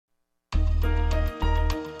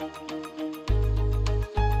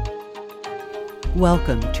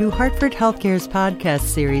Welcome to Hartford Healthcare's podcast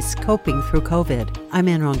series, Coping Through COVID. I'm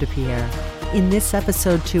Anne Ronde-Pierre. In this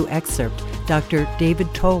episode 2 excerpt, Dr. David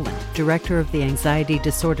Tolan, director of the Anxiety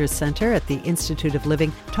Disorders Center at the Institute of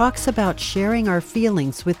Living, talks about sharing our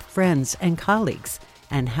feelings with friends and colleagues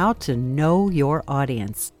and how to know your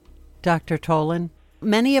audience. Dr. Tolan,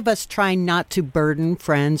 many of us try not to burden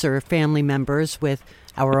friends or family members with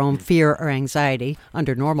our own fear or anxiety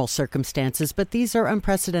under normal circumstances, but these are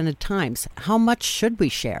unprecedented times. How much should we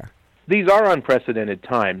share? These are unprecedented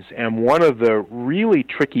times, and one of the really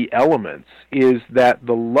tricky elements is that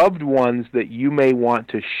the loved ones that you may want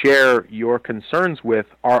to share your concerns with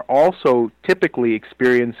are also typically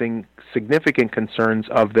experiencing significant concerns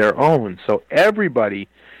of their own. So everybody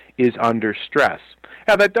is under stress.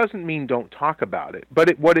 Now, that doesn't mean don't talk about it,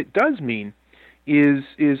 but what it does mean is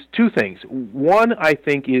two things. One, I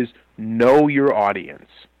think, is know your audience.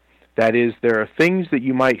 That is, there are things that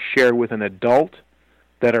you might share with an adult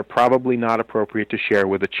that are probably not appropriate to share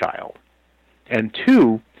with a child. And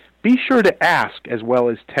two, be sure to ask as well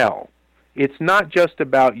as tell. It's not just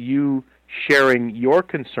about you sharing your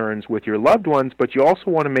concerns with your loved ones, but you also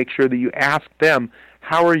want to make sure that you ask them,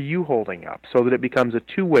 how are you holding up, so that it becomes a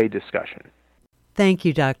two-way discussion. Thank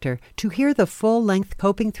you, Doctor. To hear the full-length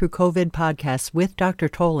Coping Through COVID podcast with Dr.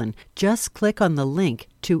 Tolan, just click on the link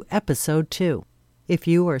to Episode 2. If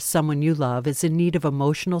you or someone you love is in need of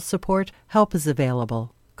emotional support, help is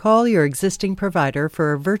available. Call your existing provider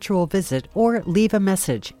for a virtual visit or leave a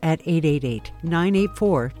message at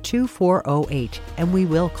 888-984-2408, and we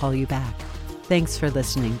will call you back. Thanks for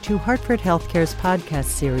listening to Hartford Healthcare's podcast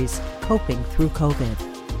series, Coping Through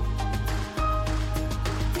COVID.